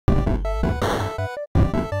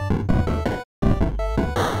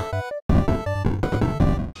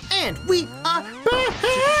and we are back.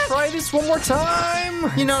 Try this one more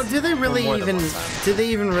time. You know, do they really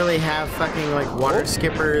even really have fucking like water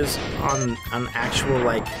skippers on actual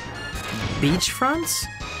like beach fronts?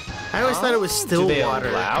 I always thought it was still water.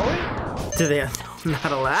 Do they allow it? Do they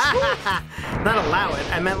not allow? Not allow it.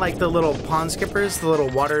 I meant like the little pond skippers, the little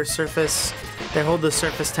water surface. They hold the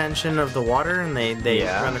surface tension of the water and they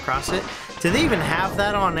run across it. Do they even have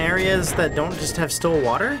that on areas that don't just have still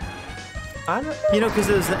water? I don't know. You know, because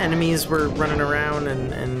those enemies wwere running around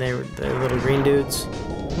and they were little green dudes.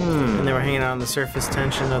 And they were hanging out on the surface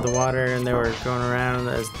tension of the water and they were going around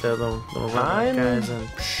as the little guys. And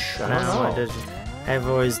I don't know. I've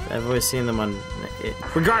always seen them on.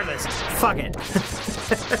 Regardless, fuck it.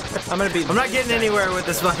 I'm not getting anywhere with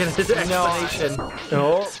this fucking explanation.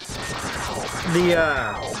 No.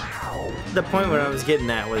 The point what I was getting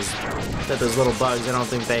at was that those little bugs, I don't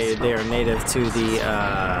think they are native to the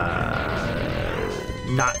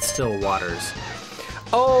not still waters.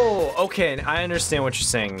 Oh, okay. I understand what you're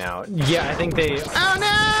saying now. Yeah, I think they. Oh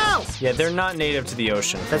no! Yeah, they're not native to the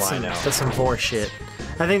ocean. From what I know. That's some vor shit.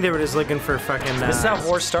 I think they were just looking for fucking. This is how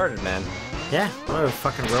war started, man. Yeah, what,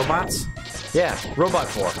 fucking robots? Yeah, robot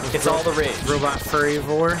vor. It's all the rage. Robot furry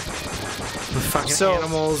vor. With fucking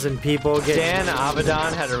animals and people getting. Dan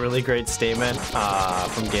Avedon had a really great statement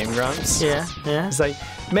from Game Grumps. Yeah. He's like,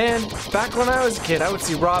 man, back when I was a kid, I would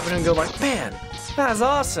see Robin Hood and go like, man, that's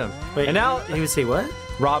awesome. Wait, and now he would say what?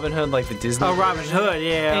 Robin Hood, like the Disney. Oh, Robin Hood,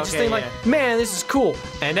 yeah. And just think like, man, this is cool.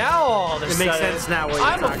 And now all of a sudden, it makes sense now. What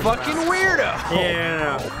I'm a fucking weirdo. Yeah,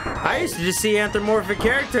 no. I used to just see anthropomorphic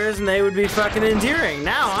characters and they would be fucking endearing.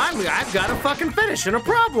 Now I've got a fucking fetish and a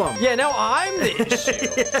problem. Yeah, now I'm the issue.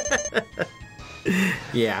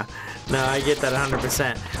 Yeah. No, I get that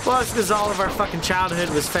 100%. Well, it's because all of our fucking childhood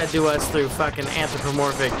was fed to us through fucking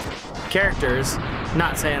anthropomorphic characters.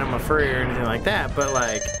 Not saying I'm a furry or anything like that, but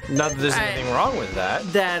like... Not that there's anything wrong with that.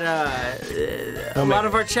 A lot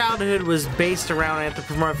of our childhood was based around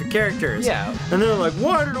anthropomorphic characters. Yeah. And they're like,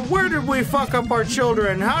 where did we fuck up our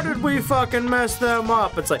children? How did we fucking mess them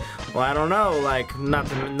up? It's like, well, I don't know. Like, not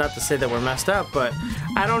to say that we're messed up, but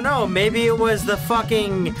I don't know. Maybe it was the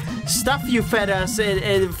fucking stuff you fed us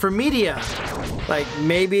for media. Like,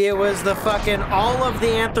 maybe it was the fucking... all of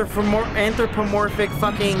the anthropomorphic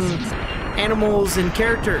fucking... animals and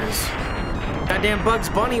characters. Goddamn Bugs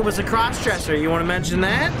Bunny was a cross-dresser. You want to mention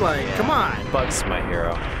that? Like, yeah, come on. Bugs my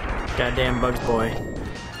hero. Goddamn Bugs Boy.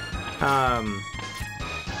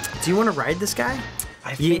 Do you want to ride this guy?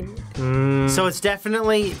 I think... So it's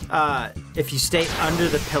definitely, if you stay under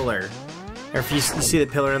the pillar, or if you see the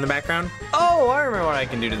pillar in the background. Oh, I remember what I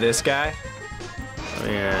can do to this guy. Oh,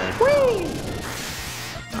 yeah. Whee!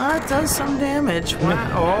 Oh, it does some damage.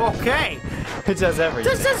 Wow. Okay. It does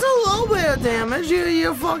everything. This does a little bit of damage.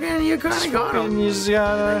 You kind of got him. You just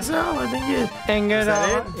gotta... I think you... Hang it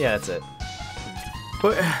up. Yeah, that's it.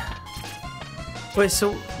 Wait,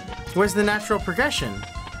 so where's the natural progression?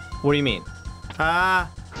 What do you mean?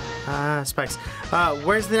 Spikes.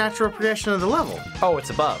 Where's the natural progression of the level? Oh, it's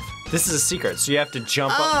above. This is a secret, so you have to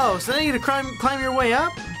jump up. Oh, so then you gotta climb your way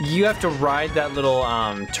up? You have to ride that little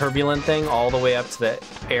turbulent thing all the way up to the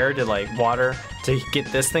air to like water to get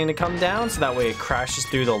this thing to come down, so that way it crashes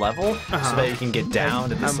through the level, so that you can get down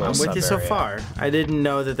to this little I'm with you so sub-area. far. I didn't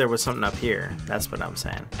know that there was something up here. That's what I'm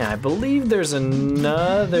saying. And I believe there's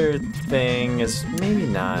another thing, maybe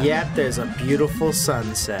not. Yep, there's a beautiful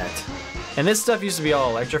sunset. And this stuff used to be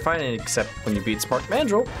all electrified, except when you beat Spark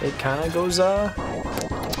Mandrill, it kind of goes, Are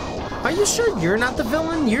you sure you're not the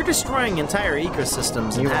villain? You're destroying entire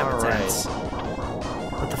ecosystems and habitats. Right.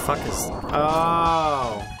 What the fuck is...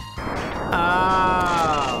 Oh.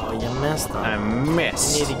 Oh, you missed them. I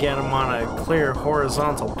missed. You need to get them on a clear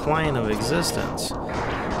horizontal plane of existence.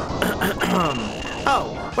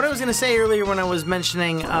 Oh, what I was going to say earlier when I was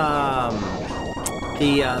mentioning the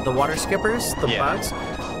water skippers, the bugs.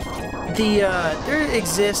 There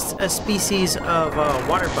exists a species of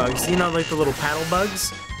water bugs. You know, like the little paddle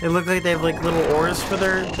bugs? They look like they have like little oars for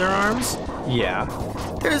their arms. Yeah.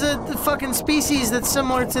 There's a fucking species that's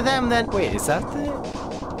similar to them that... Wait, is that the...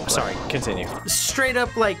 Sorry, continue. Straight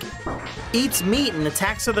up like eats meat and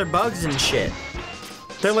attacks other bugs and shit.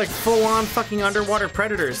 They're like full-on fucking underwater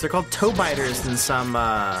predators. They're called toe biters in some...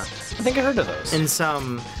 I think I heard of those. In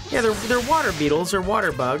some... Yeah, they're water beetles or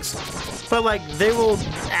water bugs. But like they will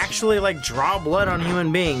actually like draw blood on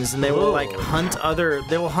human beings and they will like hunt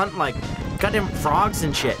they will hunt like goddamn frogs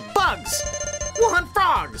and shit. Bugs! We'll hunt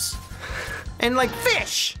frogs! And like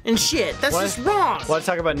fish and shit. That's just wrong. Want to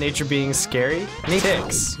talk about nature being scary?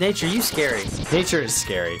 Nature, you scary. Nature is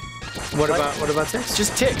scary. What about ticks?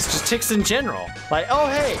 Just ticks in general. Like, oh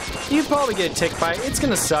hey, you probably get a tick bite. It's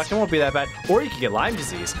gonna suck. It won't be that bad. Or you could get Lyme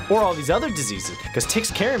disease, or all these other diseases, because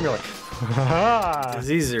ticks carry them. You're like,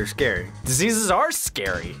 diseases are scary. Diseases are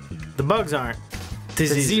scary. The bugs aren't.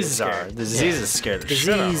 Diseases are. The diseases scare the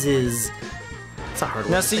shit out of them. Diseases. It's a hard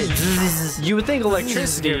one. Now see, you would think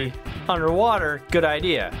electricity underwater, good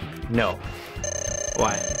idea. No.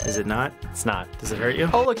 Why? Is it not? It's not. Does it hurt you?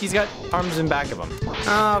 Oh look, he's got arms in back of him.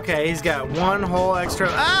 Oh, okay, he's got one whole extra.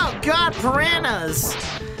 Oh God, piranhas!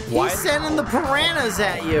 Why? He's sending the piranhas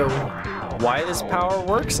at you. Why this power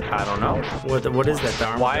works? I don't know. What is that? The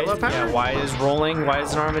armadillo power? Yeah, why is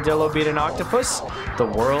an armadillo beat an octopus? The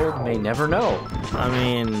world may never know. I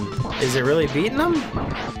mean, is it really beating them?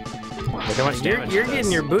 Look how much damage You're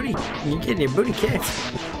getting your booty. You're getting your booty kicked.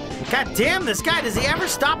 God damn, this guy, does he ever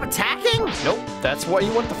stop attacking? Nope, that's why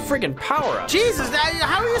you want the friggin' power up. Jesus,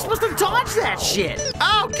 how are you supposed to dodge that shit?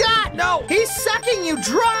 Oh God, no! He's sucking you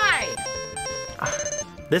dry!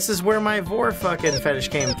 This is where my vor fucking fetish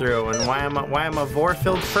came through, and why I'm a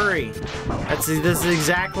vor-filled furry. This is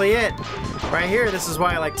exactly it. Right here, this is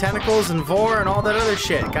why I like tentacles and vor and all that other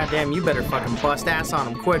shit. God damn, you better fucking bust ass on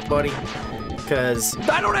him quick, buddy. Cause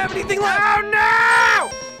I don't have anything left! Oh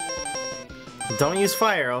no! Don't use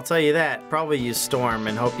fire, I'll tell you that. Probably use storm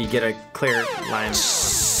and hope you get a clear line.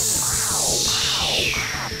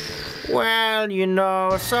 Well, you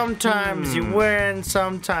know, sometimes you win,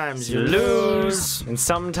 sometimes you lose. And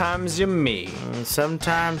sometimes you're me. And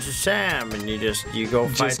sometimes you're Sam, and you go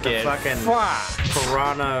fight the fucking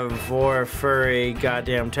piranha, vor, furry,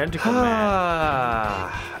 goddamn tentacle man.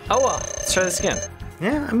 Oh well, let's try this again.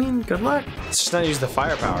 Yeah, I mean, good luck. Let's just not use the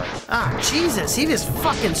firepower. Ah, Jesus, he just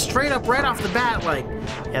fucking straight up right off the bat, like,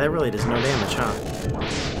 yeah, that really does no damage, huh?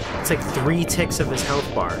 It's like 3 ticks of his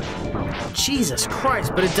health bar. Jesus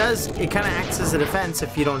Christ, but it kind of acts as a defense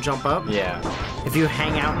if you don't jump up. Yeah. If you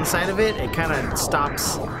hang out inside of it, it kind of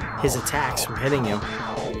stops his attacks from hitting you.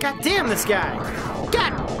 God damn this guy.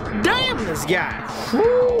 God damn this guy.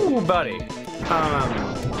 Woo, buddy.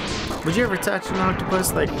 Would you ever touch an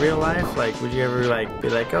octopus, like, real life? Like, would you ever, like, be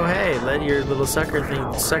like, oh, hey, let your little sucker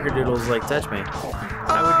doodles, like, touch me?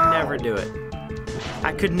 I would never do it.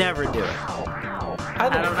 I could never do it. I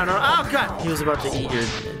don't, oh, God, he was about to eat your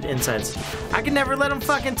insides. I could never let him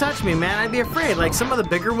fucking touch me, man. I'd be afraid. Like, some of the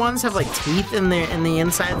bigger ones have, like, teeth in the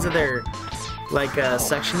insides of their, like,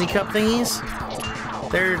 suction cup thingies.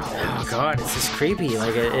 They're, oh, God, it's just creepy.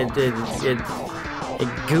 Like, it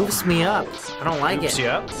goofs me up. I don't like it. Goofs you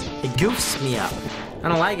up? It goofs me up. I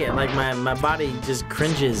don't like it. Like my body just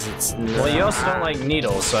cringes. It's well, you also don't like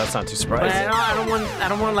needles, so that's not too surprising. But I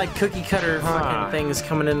don't want like cookie cutter fucking things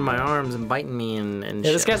coming into my arms and biting me and yeah, shit.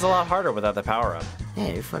 this guy's a lot harder without the power up.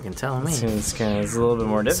 Yeah, you're fucking telling me. It's a little bit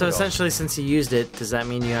more difficult. So essentially, since you used it, does that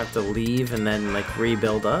mean you have to leave and then like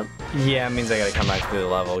rebuild up? Yeah, it means I gotta come back to the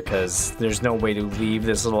level because there's no way to leave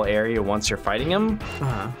this little area once you're fighting him.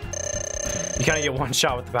 You kind of get one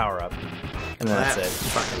shot with the power up. And then that's that it.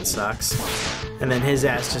 Fucking sucks. And then his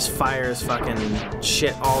ass just fires fucking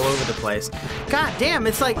shit all over the place. God damn,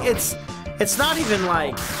 it's like it's not even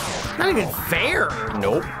fair.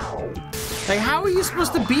 Nope. Like, how are you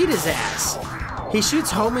supposed to beat his ass? He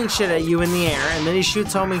shoots homing shit at you in the air, and then he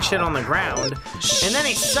shoots homing shit on the ground, and then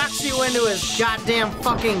he sucks you into his goddamn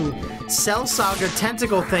fucking cell saga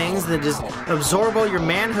tentacle things that just absorb all your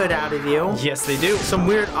manhood out of you. Yes, they do. Some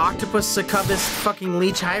weird octopus succubus fucking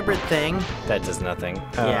leech hybrid thing. That does nothing.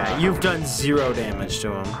 Yeah, you've done 0 damage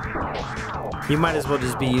to him. You might as well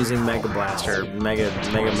just be using Mega Blaster, Mega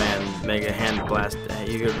Man, Mega Hand Blast.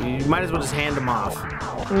 You might as well just hand him off.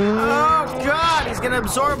 Oh God, he's gonna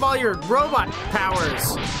absorb all your robot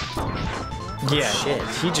powers. Yeah, shit.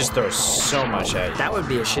 He just throws so much at you. That would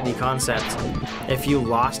be a shitty concept. If you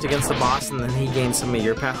lost against the boss and then he gained some of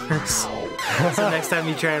your powers. So next time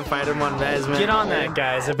you try and fight him on Desmond. Get on that,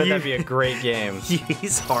 guys. I bet that'd be a great game.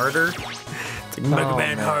 He's harder. It's like Mega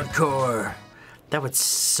Man Hardcore. That would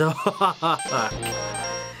suck.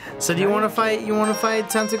 So do you want to fight? You want to fight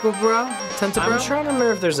Tentacle Bro? I'm trying to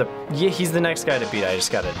remember if there's a. Yeah, he's the next guy to beat. I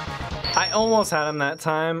just got it. I almost had him that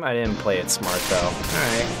time. I didn't play it smart though. All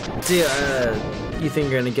right. Do you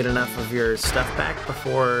think you're gonna get enough of your stuff back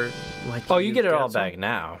before, like? Oh, you get it all back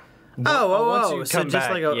now. Once you come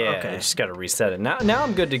back, okay. You just gotta reset it. Now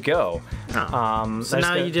I'm good to go. Oh. So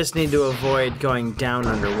now you just need to avoid going down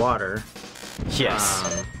underwater. Yes.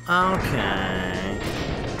 Okay.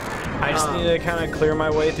 I just need to kind of clear my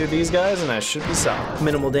way through these guys, and I should be solid.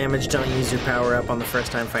 Minimal damage. Don't use your power up on the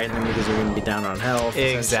first time fighting them because you're going to be down on health.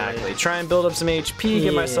 Exactly. Try and build up some HP,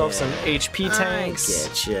 get myself some HP tanks. I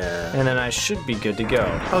getcha. And then I should be good to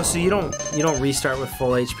go. Oh, so you don't restart with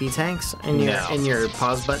full HP tanks in your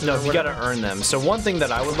pause button? No, you gotta earn them. So one thing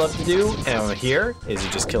that I would love to do here is you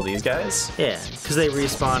just kill these guys. Yeah, because they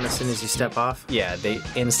respawn as soon as you step off. Yeah, they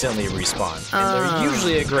instantly respawn. And they're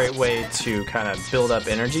usually a great way to kind of build up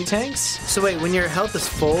energy tanks. So wait, when your health is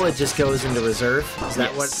full, it just goes into reserve? Is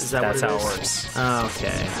that what? That's how it works.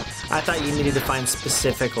 Okay. I thought you needed to find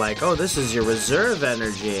specific, like, oh, this is your reserve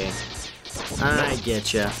energy. I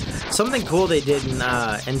get you. Something cool they did in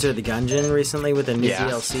Enter the Gungeon recently with the new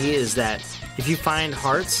DLC is that if you find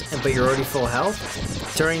hearts but you're already full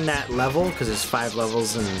health, during that level, because there's 5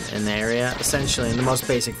 levels in the area, essentially in the most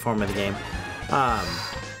basic form of the game,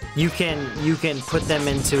 you can put them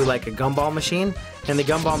into like a gumball machine, and the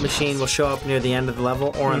gumball machine will show up near the end of the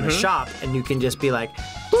level or in the shop, and you can just be like,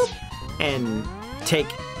 boop, and take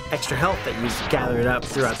extra health that you've gathered up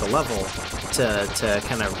throughout the level to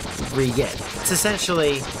kind of re-get. It's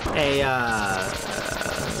essentially an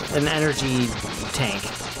energy tank,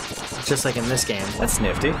 just like in this game. That's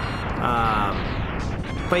nifty.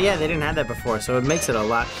 But yeah, they didn't have that before, so it makes it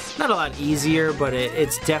not a lot easier, but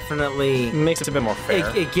it's definitely... Makes it a bit more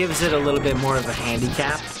fair. It gives it a little bit more of a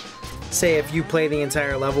handicap. Say if you play the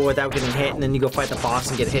entire level without getting hit, and then you go fight the boss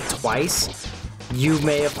and get hit twice, you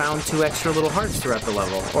may have found 2 extra little hearts throughout the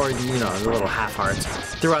level, or, the little half hearts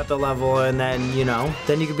throughout the level, and then,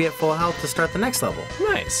 then you could be at full health to start the next level.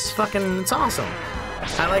 Nice. It's awesome.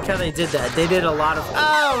 I like how they did that. They did a lot of...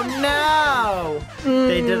 Oh, no!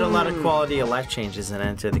 They did a lot of quality of life changes in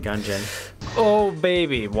Enter the Gungeon. Oh,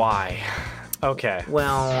 baby. Why? Okay.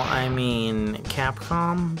 Well, I mean,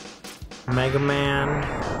 Capcom, Mega Man...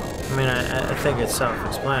 I think it's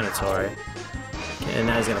self-explanatory. And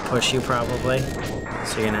now he's gonna push you, probably.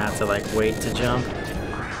 So you're gonna have to, like, wait to jump.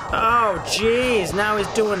 Oh, jeez! Now he's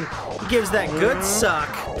doing... He gives that good suck.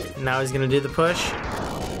 Now he's gonna do the push.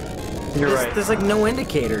 You're right. There's like no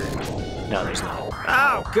indicator. No, there's not.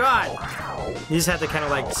 Oh God! You just have to kind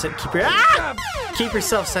of like keep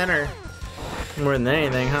yourself centered more than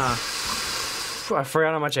anything, huh? I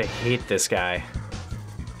forgot how much I hate this guy.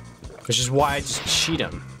 Which is why I just cheat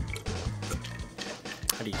him.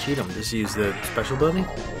 How do you cheat him? Just use the special ability?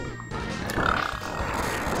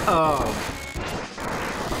 Oh.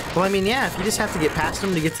 Well, I mean, yeah. If you just have to get past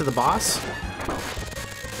him to get to the boss.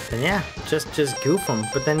 Then yeah, just goof them,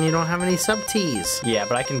 but then you don't have any sub-Ts. Yeah,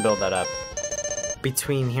 but I can build that up.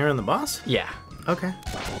 Between here and the boss? Yeah. Okay.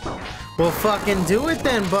 Well, fucking do it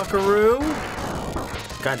then, buckaroo!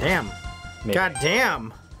 Goddamn. Maybe.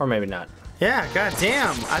 Goddamn! Or maybe not. Yeah,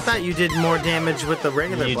 goddamn. I thought you did more damage with the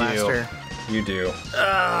regular blaster. You do.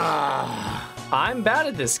 I'm bad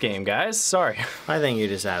at this game, guys. Sorry. I think you're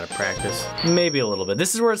just out of practice. Maybe a little bit.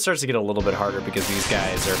 This is where it starts to get a little bit harder because these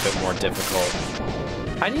guys are a bit more difficult.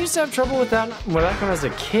 I used to have trouble with that when I was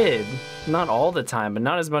a kid. Not all the time, but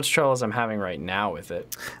not as much trouble as I'm having right now with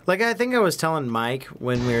it. Like, I think I was telling Mike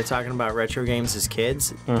when we were talking about retro games as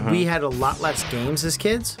kids, we had a lot less games as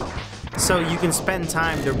kids. So you can spend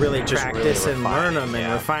time to really practice and learn them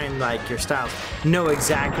and refine, like, your styles. Know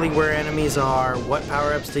exactly where enemies are, what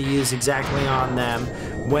power-ups to use exactly on them,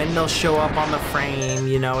 when they'll show up on the frame,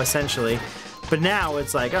 essentially. But now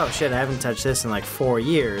it's like, oh shit, I haven't touched this in like 4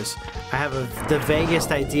 years. I have the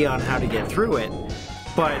vaguest idea on how to get through it,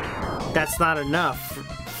 but that's not enough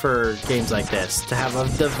for games like this to have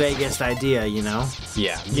the vaguest idea,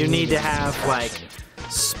 Yeah. You need to have like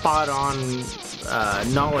spot-on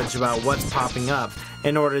knowledge about what's popping up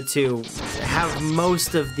in order to have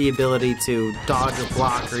most of the ability to dodge or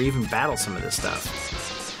block or even battle some of this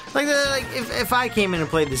stuff. Like if I came in and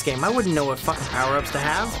played this game, I wouldn't know what fucking power-ups to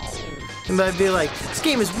have. And I'd be like, this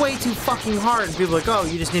game is way too fucking hard. And people are like, oh,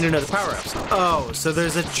 you just need to know the power-ups. Oh, so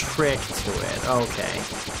there's a trick to it. Okay.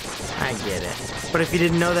 I get it. But if you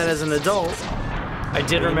didn't know that as an adult... I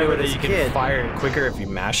did remember that you can fire quicker if you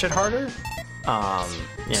mash it harder.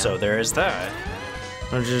 So there is that.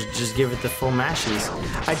 Or just give it the full mashies.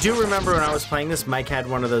 I do remember when I was playing this, Mike had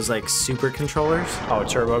one of those, like, super controllers. Oh,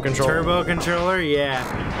 turbo controller? Turbo controller,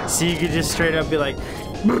 yeah. So you could just straight up be like...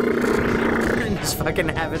 and just fucking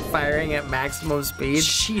have it firing at maximum speed.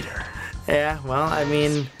 Cheater. Yeah, well, I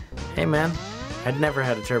mean, hey man, I'd never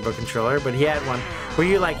had a turbo controller, but he had one where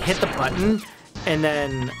you like hit the button and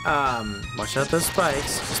then watch out those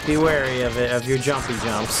spikes. Just be wary of it, of your jumpy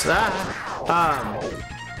jumps.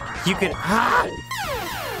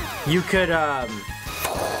 You could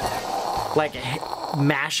like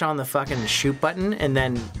mash on the fucking shoot button and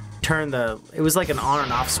then turn the. It was like an on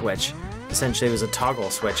and off switch. Essentially, it was a toggle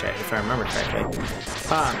switch, if I remember correctly.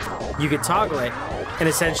 You could toggle it, and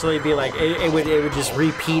essentially be like it would just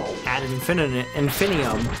repeat ad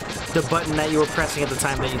infinitum the button that you were pressing at the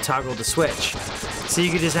time that you toggled the switch. So you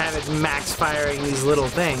could just have it max firing these little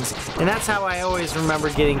things, and that's how I always remember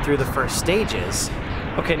getting through the first stages.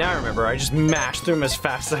 Okay, now I remember. I just mash through them as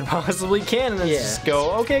fast as I possibly can, and then just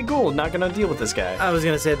go, okay, cool, not gonna deal with this guy. I was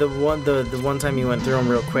gonna say the one time you went through him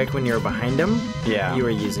real quick when you were behind him. Yeah. You were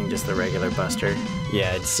using just the regular Buster.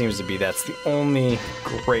 Yeah, it seems to be that's the only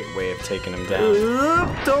great way of taking him down.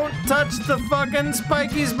 Don't touch the fucking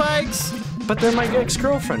spiky spikes. But they're my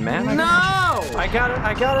ex-girlfriend, man. I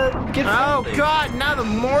gotta get. Oh friendly. God! Now the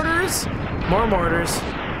mortars. More mortars.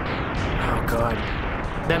 Oh God.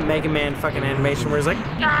 That Mega Man fucking animation where he's like,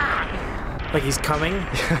 ah! Like he's coming,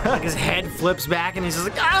 like his head flips back and he's just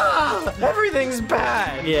like, ah! Everything's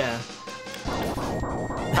bad. Yeah.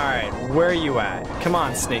 All right, where are you at? Come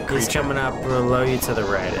on, snake creature. He's coming up below you to the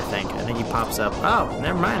right, I think. I think he pops up. Oh,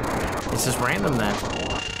 never mind. It's just random then.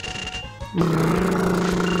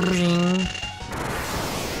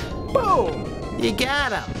 Boom! You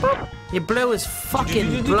got him. You blew his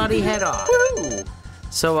fucking bloody head off. Woo!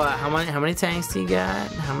 So, how many tanks do you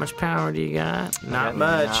got? How much power do you got? Not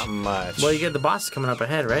much. Not much. Well, you get the boss coming up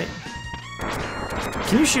ahead, right?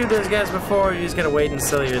 Can you shoot those guys before, or you just gotta wait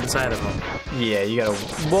until you're inside of them? Yeah, you gotta.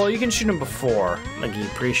 Well, you can shoot them before. Like you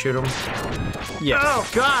pre-shoot them? Yes. Oh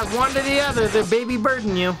God, one to the other. They're baby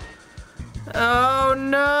birding you. Oh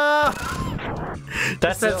no!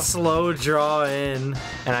 That's that slow draw in.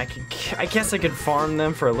 And I guess I could farm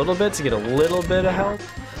them for a little bit to get a little bit of health.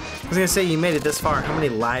 I was gonna say, you made it this far. How many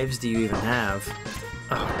lives do you even have?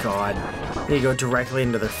 Oh God. You go directly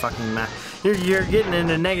into their fucking mouth. You're getting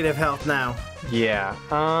into negative health now. Yeah.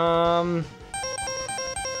 I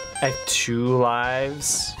have 2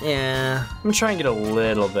 lives. Yeah. I'm trying to get a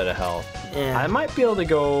little bit of health. Yeah. I might be able to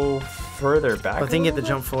go further back. I think you have to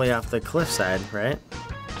jump fully off the cliffside, right?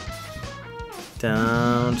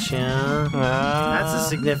 Don't ya? That's a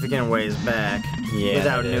significant ways back. Yeah.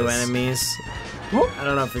 Without new enemies. I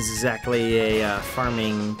don't know if it's exactly a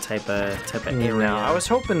farming type of area. No, I was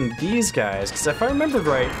hoping these guys, because if I remembered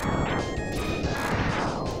right.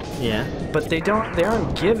 Yeah. But they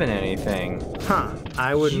aren't given anything. Huh.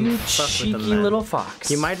 I wouldn't You fuck cheeky with them then. little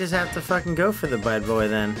fox. You might just have to fucking go for the bad boy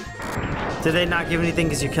then. Did they not give anything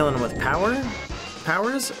because you're killing them with powers?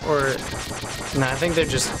 Or... No, I think they're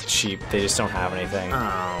just cheap. They just don't have anything.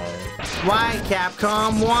 Oh. Why,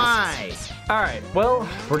 Capcom? Why? Alright, well,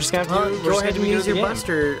 we're just gonna have to go ahead and use your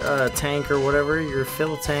Buster tank or whatever, your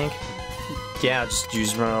fill tank. Yeah, just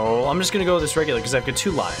use my. I'm just gonna go with this regular because I've got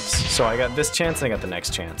 2 lives. So I got this chance and I got the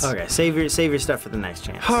next chance. Okay, save your stuff for the next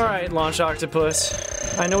chance. Alright, Launch Octopus.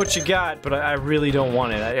 I know what you got, but I really don't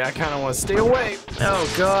want it. I kind of want to stay away.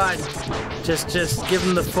 Oh God. Just give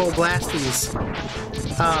him the full blasties.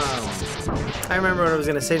 I remember what I was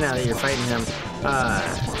gonna say now that you're fighting him.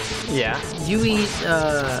 Yeah. You eat,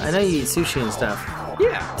 I know you eat sushi and stuff.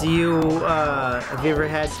 Yeah. Do you, have you ever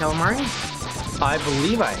had calamari? I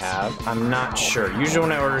believe I have. I'm not sure. Usually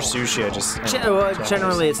when I order sushi, I just...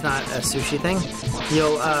 Generally it's not a sushi thing.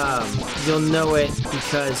 You'll know it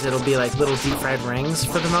because it'll be like little deep fried rings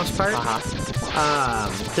for the most part.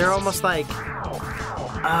 They're almost like,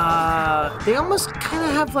 they almost kind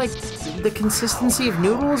of have like the consistency of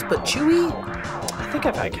noodles, but chewy. I think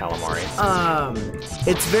I've had calamari.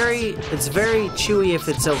 It's very chewy if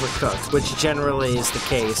it's overcooked, which generally is the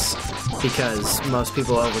case because most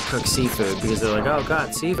people overcook seafood because they're like, oh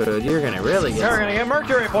God, seafood, you're gonna get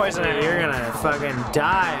mercury poisoning. You're gonna fucking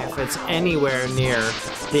die if it's anywhere near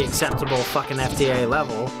the acceptable fucking FDA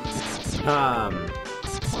level.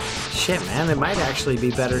 Shit, man, it might actually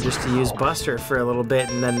be better just to use Buster for a little bit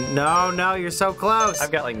and then... No, you're so close.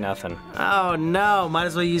 I've got like nothing. Oh no, might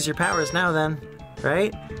as well use your powers now then.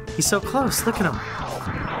 Right? He's so close. Look at him.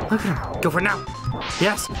 Look at him. Go for it now.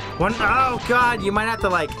 Yes. One. Oh God, you might have to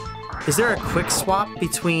like... Is there a quick swap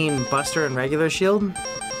between Buster and regular shield?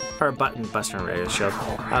 Or Buster and regular shield.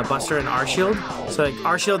 Buster and R shield. So like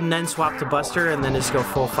R shield and then swap to Buster and then just go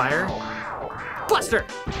full fire. Buster!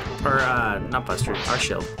 Or not Buster, R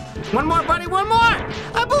shield. One more, buddy, one more!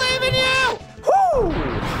 I believe in you! Woo!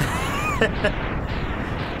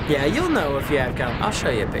 Yeah, you'll know if you have calamari. I'll show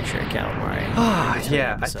you a picture of calamari.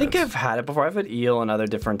 Yeah, I think I've had it before. I've had eel and other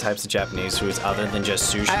different types of Japanese foods other than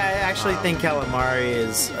just sushi. I actually think calamari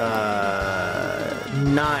is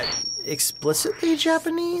not explicitly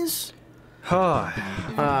Japanese.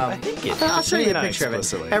 I think I'll show you a picture of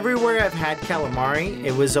it. Everywhere I've had calamari,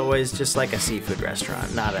 it was always just like a seafood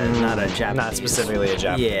restaurant, not a Japanese. Not specifically a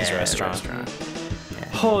Japanese restaurant.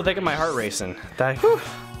 Oh, that got my heart racing. That.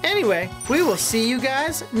 Anyway, we will see you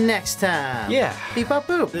guys next time. Yeah. Beep up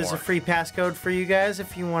boop. There's a free passcode for you guys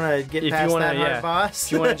if you want to get past that hard boss.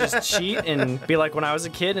 If you want to just cheat and be like when I was a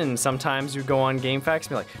kid, and sometimes you go on GameFAQs and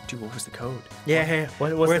be like, dude, what was the code? Yeah.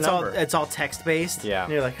 What's Where the number? it's all text based. Yeah.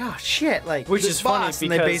 And you're like, oh shit, like which this is funny boss,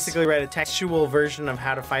 because and they basically write a textual version of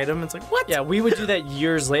how to fight him. It's like, what? Yeah, we would do that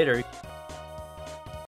years later.